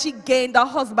ensure she gained a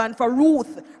husband for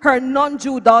Ruth, her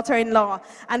non-Jew daughter-in-law,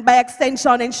 and by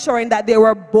extension ensuring that they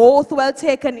were both well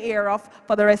taken care of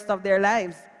for the rest of their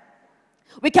lives.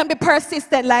 We can be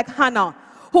persistent like Hannah,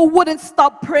 who wouldn't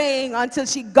stop praying until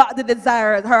she got the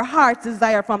desire, her heart's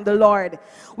desire from the Lord.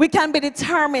 We can be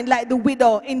determined like the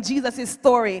widow in Jesus'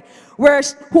 story,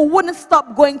 who wouldn't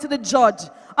stop going to the judge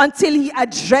until he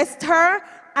addressed her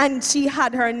and she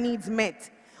had her needs met.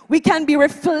 We can be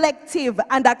reflective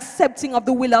and accepting of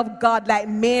the will of God like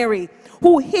Mary,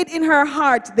 who hid in her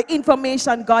heart the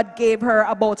information God gave her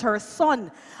about her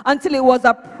son until it was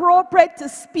appropriate to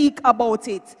speak about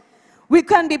it. We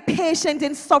can be patient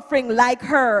in suffering like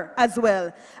her as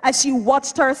well, as she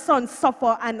watched her son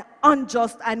suffer an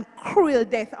unjust and cruel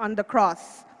death on the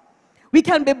cross. We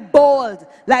can be bold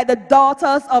like the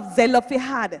daughters of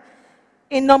Zelophehad.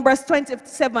 In Numbers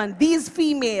 27, these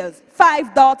females,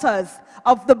 5 daughters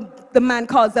of the man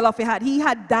called Zelophehad, he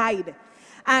had died.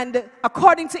 And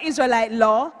according to Israelite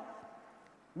law,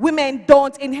 women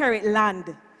don't inherit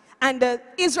land. And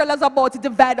Israel was about to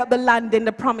divide up the land in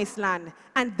the promised land.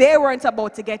 And they weren't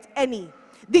about to get any.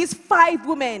 These 5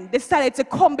 women decided to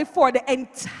come before the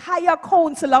entire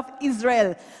council of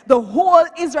Israel, the whole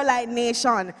Israelite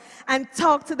nation, and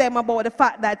talk to them about the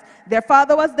fact that their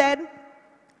father was dead,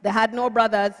 they had no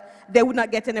brothers, they would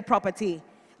not get any property.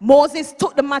 Moses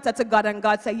took the matter to God, and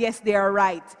God said, yes, they are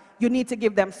right. You need to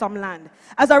give them some land.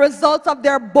 As a result of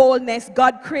their boldness,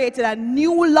 God created a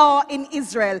new law in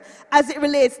Israel as it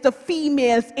relates to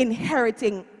females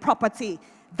inheriting property.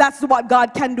 That's what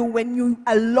God can do when you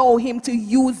allow him to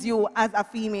use you as a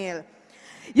female.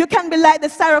 You can be like the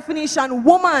Syrophoenician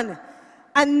woman,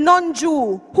 a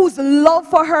non-Jew whose love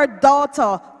for her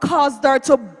daughter caused her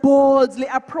to boldly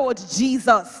approach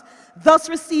Jesus, thus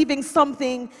receiving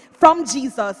something from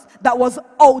Jesus that was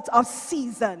out of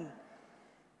season.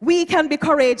 We can be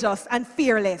courageous and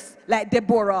fearless like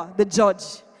Deborah, the judge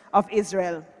of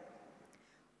Israel.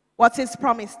 What's his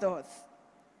promise to us?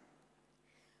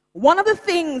 One of the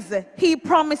things he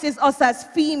promises us as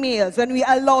females when we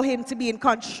allow him to be in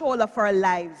control of our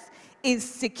lives is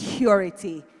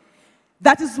security.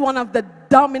 That is one of the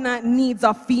dominant needs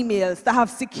of females, to have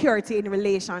security in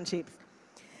relationships.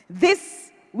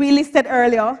 This we listed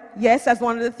earlier, yes, as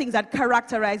one of the things that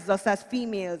characterizes us as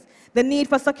females. The need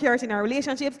for security in our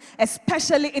relationships,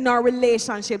 especially in our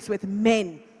relationships with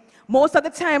men. Most of the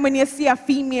time when you see a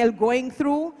female going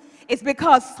through, it's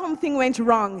because something went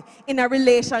wrong in a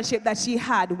relationship that she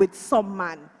had with some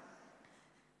man.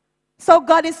 So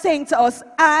God is saying to us,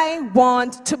 I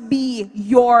want to be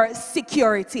your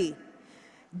security.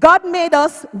 God made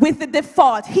us with the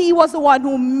default. He was the one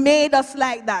who made us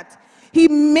like that. He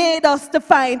made us to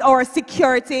find our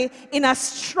security in a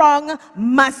strong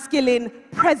masculine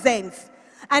presence.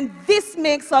 And this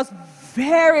makes us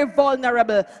very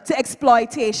vulnerable to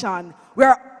exploitation.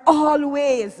 We're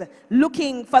always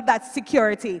looking for that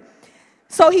security.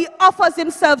 So he offers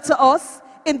himself to us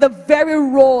in the very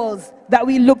roles that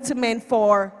we look to men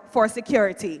for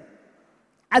security.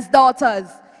 As daughters,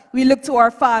 we look to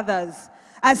our fathers.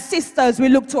 As sisters, we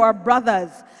look to our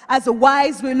brothers. As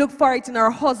wives, we look for it in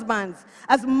our husbands.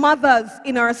 As mothers,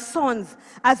 in our sons.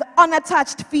 As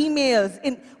unattached females,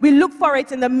 we look for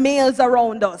it in the males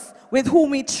around us with whom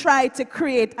we try to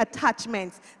create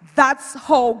attachments. That's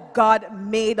how God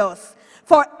made us.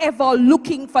 Forever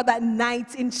looking for that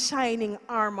knight in shining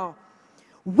armor.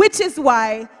 Which is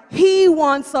why he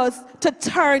wants us to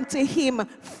turn to him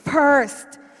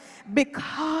first.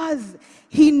 Because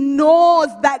he knows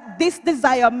that this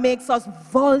desire makes us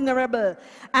vulnerable.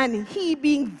 And he,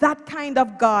 being that kind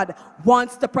of God,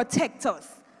 wants to protect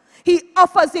us. He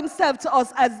offers himself to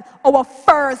us as our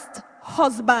first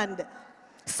husband.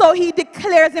 So he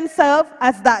declares himself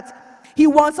as that. He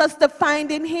wants us to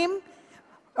find in him,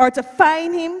 or to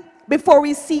find him before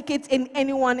we seek it in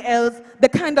anyone else, the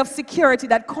kind of security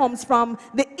that comes from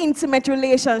the intimate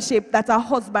relationship that a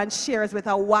husband shares with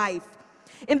a wife.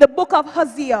 In the book of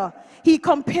Hosea, he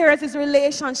compares his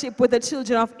relationship with the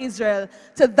children of Israel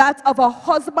to that of a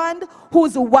husband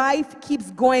whose wife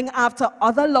keeps going after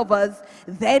other lovers,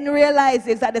 then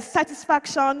realizes that the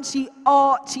satisfaction she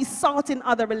sought in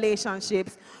other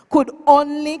relationships could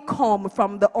only come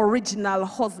from the original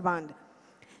husband.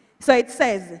 So it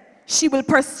says, she will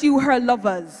pursue her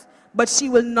lovers, but she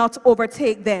will not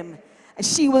overtake them.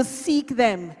 She will seek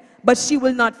them, but she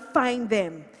will not find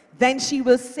them. Then she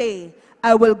will say,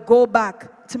 I will go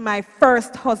back to my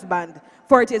first husband,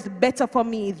 for it is better for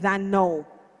me than now.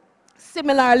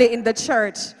 Similarly, in the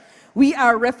church, we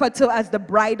are referred to as the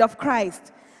bride of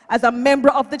Christ. As a member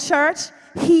of the church,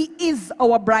 he is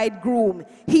our bridegroom.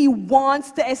 He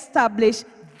wants to establish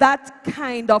that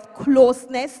kind of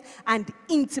closeness and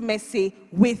intimacy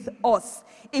with us.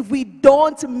 If we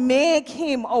don't make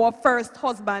him our first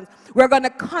husband, we're going to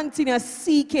continue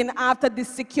seeking after this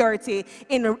security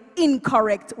in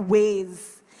incorrect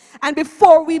ways. And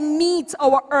before we meet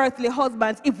our earthly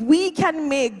husbands, if we can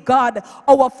make God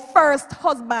our first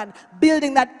husband,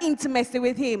 building that intimacy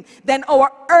with him, then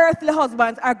our earthly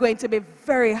husbands are going to be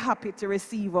very happy to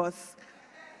receive us.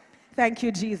 Thank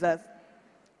you, Jesus.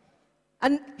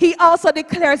 And he also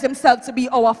declares himself to be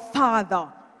our Father.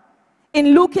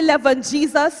 In Luke 11,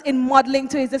 Jesus, in modeling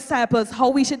to his disciples how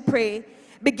we should pray,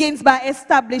 begins by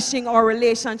establishing our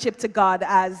relationship to God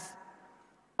as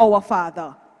our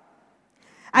Father.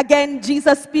 Again,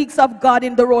 Jesus speaks of God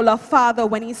in the role of Father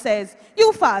when he says,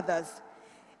 you fathers,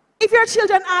 if your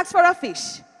children ask for a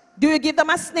fish, do you give them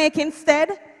a snake instead?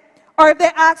 Or if they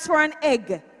ask for an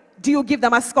egg, do you give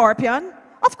them a scorpion?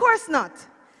 Of course not.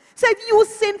 So if you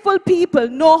sinful people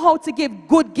know how to give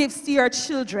good gifts to your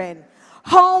children,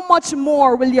 how much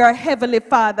more will your heavenly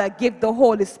Father give the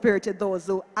Holy Spirit to those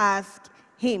who ask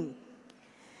him?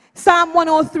 Psalm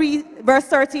 103 verse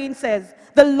 13 says,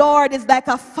 the Lord is like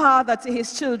a father to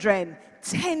his children,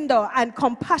 tender and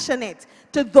compassionate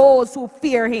to those who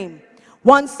fear him.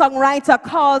 One songwriter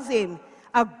calls him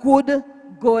a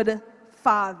good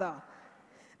father.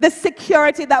 The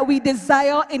security that we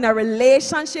desire in a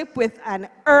relationship with an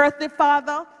earthly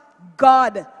father,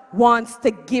 God wants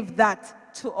to give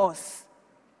that to us.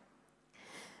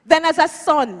 Then as a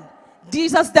son,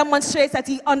 Jesus demonstrates that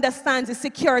he understands the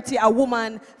security a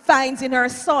woman finds in her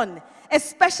son,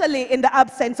 especially in the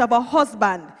absence of a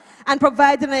husband. and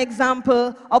provided an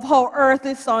example of how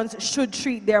earthly sons should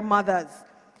treat their mothers.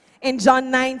 In John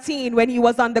 19, when he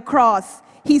was on the cross,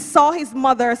 he saw his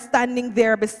mother standing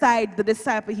there beside the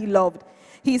disciple he loved.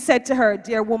 He said to her,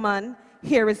 "Dear woman,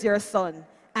 here is your son."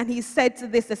 And he said to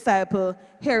this disciple,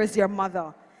 "Here is your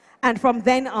mother." And from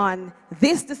then on,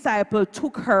 this disciple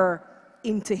took her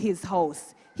into his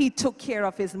house. He took care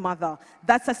of his mother.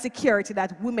 That's a security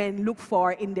that women look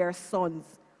for in their sons.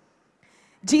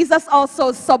 Jesus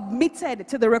also submitted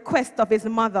to the request of his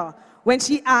mother when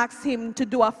she asked him to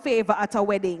do a favor at a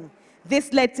wedding.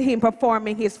 This led to him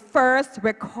performing his first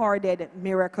recorded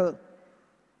miracle.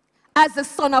 As the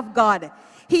Son of God,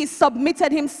 he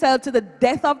submitted himself to the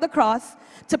death of the cross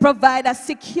to provide a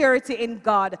security in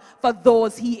God for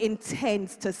those he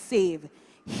intends to save.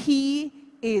 He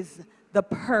is the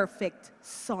perfect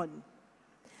Son.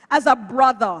 As a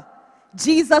brother,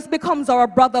 Jesus becomes our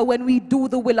brother when we do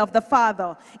the will of the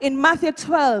Father. In Matthew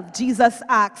 12, Jesus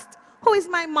asked, "Who is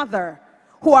my mother?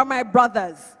 Who are my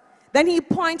brothers?" Then he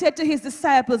pointed to his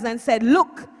disciples and said,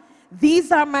 "Look, these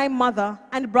are my mother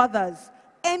and brothers.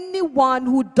 Anyone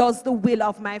who does the will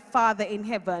of my Father in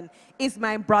heaven is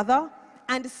my brother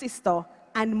and sister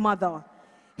and mother."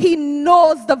 He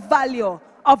knows the value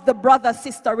of the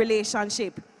brother-sister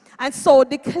relationship, and so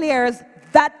declares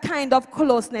that kind of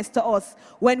closeness to us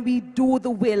when we do the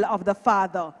will of the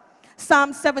Father.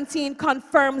 Psalm 17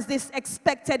 confirms this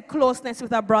expected closeness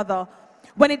with a brother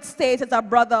when it states that a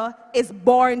brother is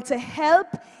born to help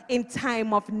in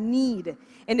time of need.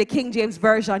 In the King James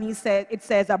Version, it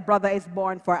says a brother is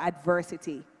born for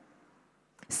adversity.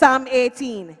 Psalm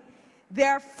 18,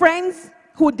 there are friends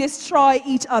who destroy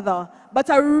each other, but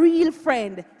a real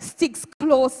friend sticks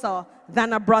closer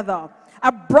than a brother.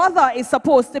 A brother is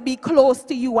supposed to be close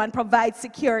to you and provide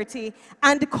security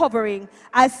and covering,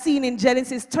 as seen in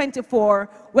Genesis 24,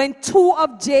 when two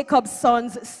of Jacob's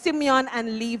sons, Simeon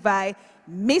and Levi,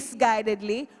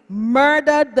 misguidedly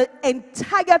murdered the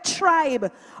entire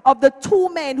tribe of the two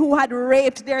men who had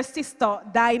raped their sister,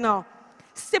 Dinah.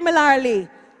 Similarly,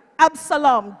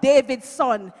 Absalom, David's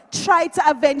son, tried to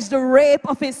avenge the rape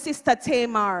of his sister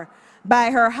Tamar by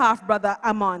her half-brother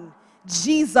Ammon.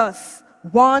 Jesus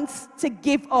wants to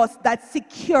give us that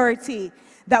security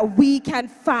that we can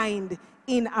find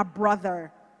in a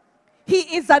brother. He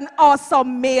is an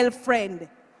awesome male friend.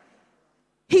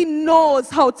 He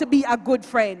knows how to be a good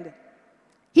friend.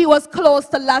 He was close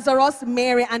to Lazarus,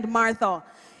 Mary, and Martha.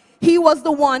 He was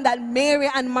the one that Mary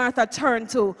and Martha turned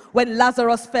to when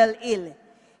Lazarus fell ill.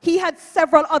 He had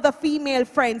several other female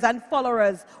friends and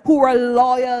followers who were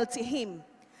loyal to him.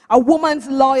 A woman's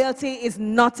loyalty is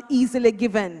not easily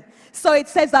given. So it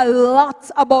says a lot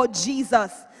about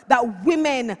Jesus that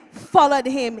women followed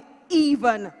him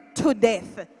even to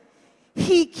death.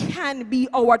 He can be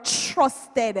our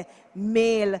trusted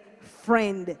male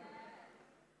friend.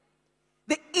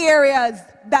 The areas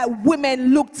that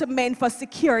women look to men for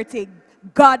security,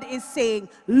 God is saying,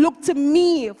 look to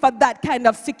me for that kind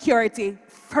of security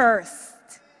first.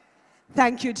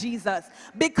 Thank you, Jesus.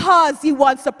 Because he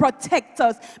wants to protect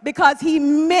us, because he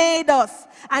made us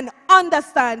and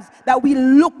understands that we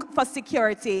look for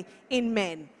security in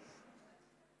men.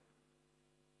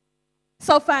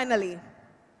 So finally,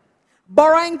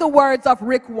 borrowing the words of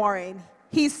Rick Warren,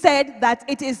 he said that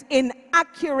it is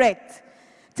inaccurate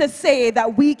to say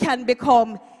that we can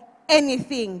become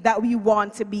anything that we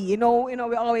want to be. You know,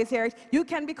 we always hear, you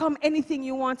can become anything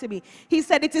you want to be. He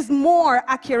said it is more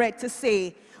accurate to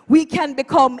say we can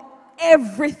become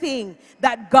everything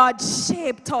that God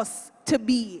shaped us to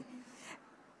be.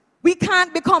 We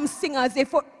can't become singers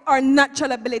if our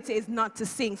natural ability is not to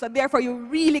sing. So therefore, you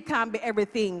really can't be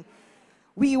everything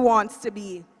we want to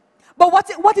be. But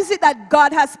what is it that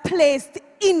God has placed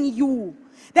in you?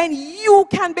 Then you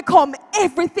can become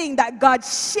everything that God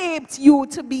shaped you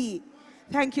to be.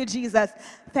 Thank you, Jesus.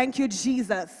 Thank you,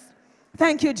 Jesus.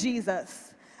 Thank you,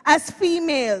 Jesus. As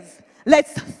females,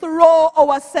 let's throw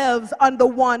ourselves on the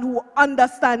one who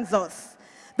understands us,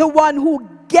 the one who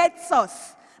gets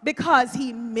us because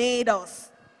he made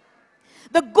us.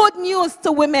 The good news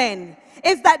to women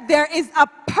is that there is a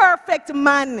perfect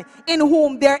man in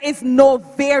whom there is no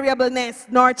variableness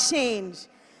nor change,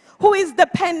 who is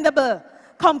dependable,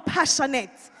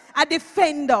 compassionate, a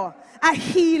defender, a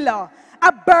healer,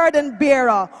 a burden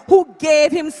bearer, who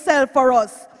gave himself for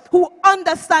us, who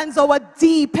understands our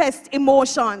deepest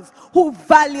emotions, who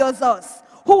values us,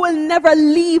 who will never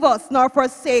leave us nor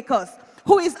forsake us,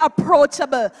 who is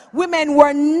approachable. Women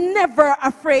were never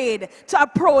afraid to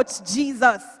approach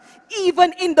Jesus,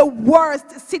 even in the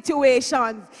worst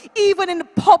situations, even in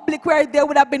public where they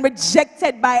would have been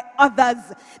rejected by others,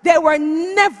 they were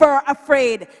never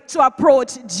afraid to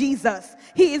approach Jesus.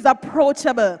 He is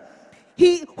approachable.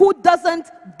 He who doesn't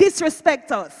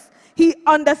disrespect us. He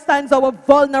understands our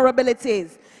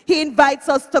vulnerabilities. He invites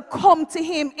us to come to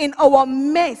him in our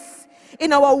mess,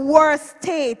 in our worst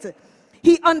state.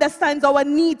 He understands our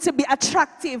need to be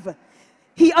attractive.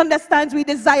 He understands we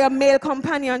desire male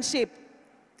companionship.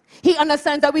 He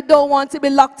understands that we don't want to be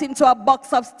locked into a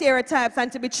box of stereotypes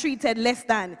and to be treated less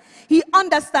than. He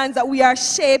understands that we are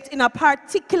shaped in a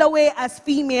particular way as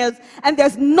females, and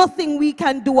there's nothing we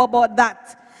can do about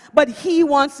that. But he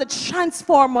wants to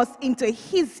transform us into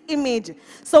his image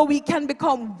so we can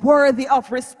become worthy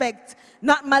of respect,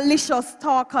 not malicious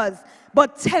talkers,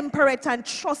 but temperate and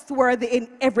trustworthy in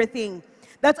everything.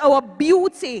 That our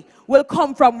beauty will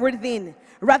come from within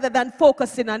rather than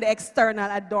focusing on the external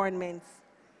adornments.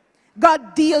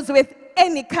 God deals with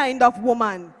any kind of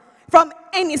woman, from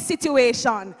any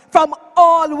situation, from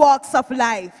all walks of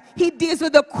life. He deals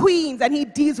with the queens, and he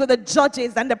deals with the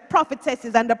judges and the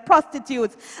prophetesses and the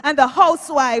prostitutes and the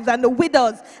housewives and the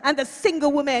widows and the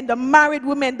single women, the married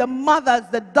women, the mothers,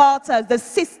 the daughters, the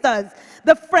sisters,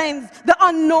 the friends, the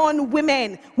unknown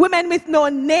women, women with no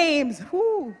names,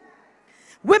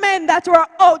 women that were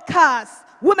outcasts,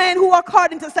 women who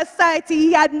according to society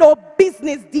he had no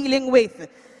business dealing with.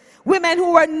 Women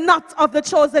who were not of the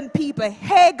chosen people.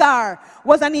 Hagar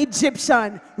was an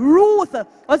Egyptian. Ruth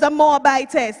was a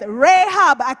Moabitess.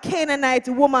 Rahab, a Canaanite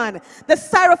woman. The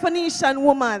Syrophoenician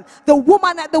woman. The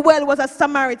woman at the well was a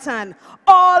Samaritan.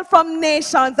 All from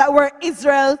nations that were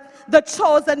Israel, the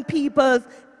chosen people's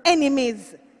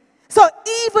enemies. So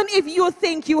even if you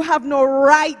think you have no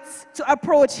right to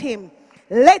approach him,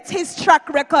 let his track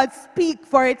record speak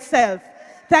for itself.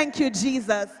 Thank you,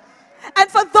 Jesus.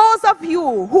 And for those of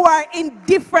you who are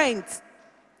indifferent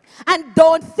and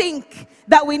don't think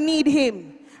that we need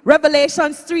him,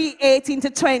 Revelations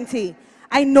 3:18-20,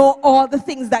 I know all the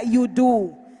things that you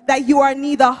do, that you are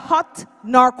neither hot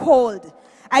nor cold.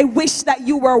 I wish that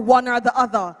you were one or the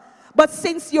other. But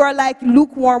since you are like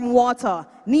lukewarm water,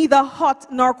 neither hot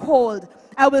nor cold,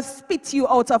 I will spit you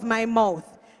out of my mouth.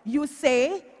 You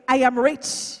say, I am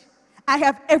rich. I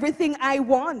have everything I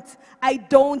want. I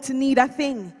don't need a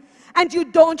thing. And you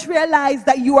don't realize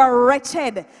that you are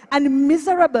wretched and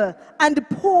miserable and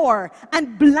poor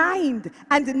and blind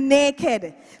and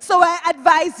naked. So I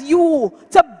advise you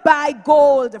to buy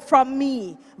gold from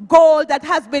me, gold that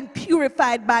has been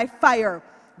purified by fire.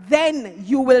 Then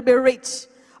you will be rich.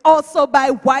 Also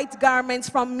buy white garments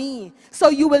from me, so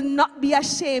you will not be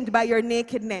ashamed by your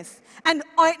nakedness, and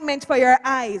ointment for your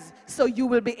eyes, so you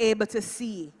will be able to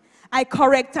see. I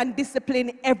correct and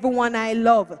discipline everyone I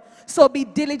love. So be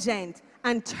diligent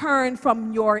and turn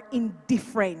from your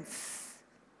indifference.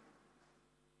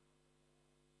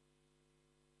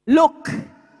 Look,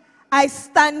 I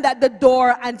stand at the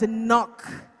door and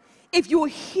knock. If you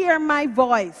hear my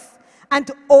voice and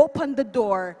open the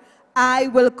door, I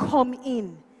will come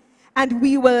in and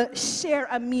we will share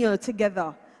a meal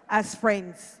together as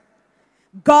friends.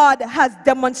 God has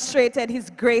demonstrated his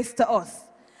grace to us.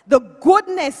 The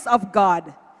goodness of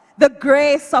God, the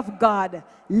grace of God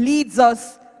leads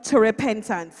us to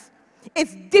repentance.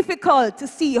 It's difficult to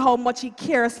see how much he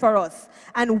cares for us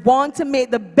and want to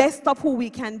make the best of who we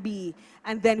can be,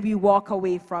 and then we walk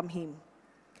away from him.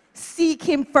 Seek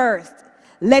him first.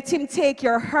 Let him take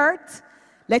your hurt.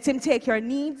 Let him take your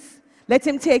needs. Let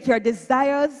him take your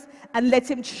desires, and let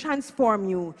him transform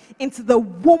you into the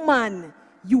woman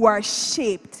you are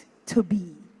shaped to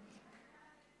be.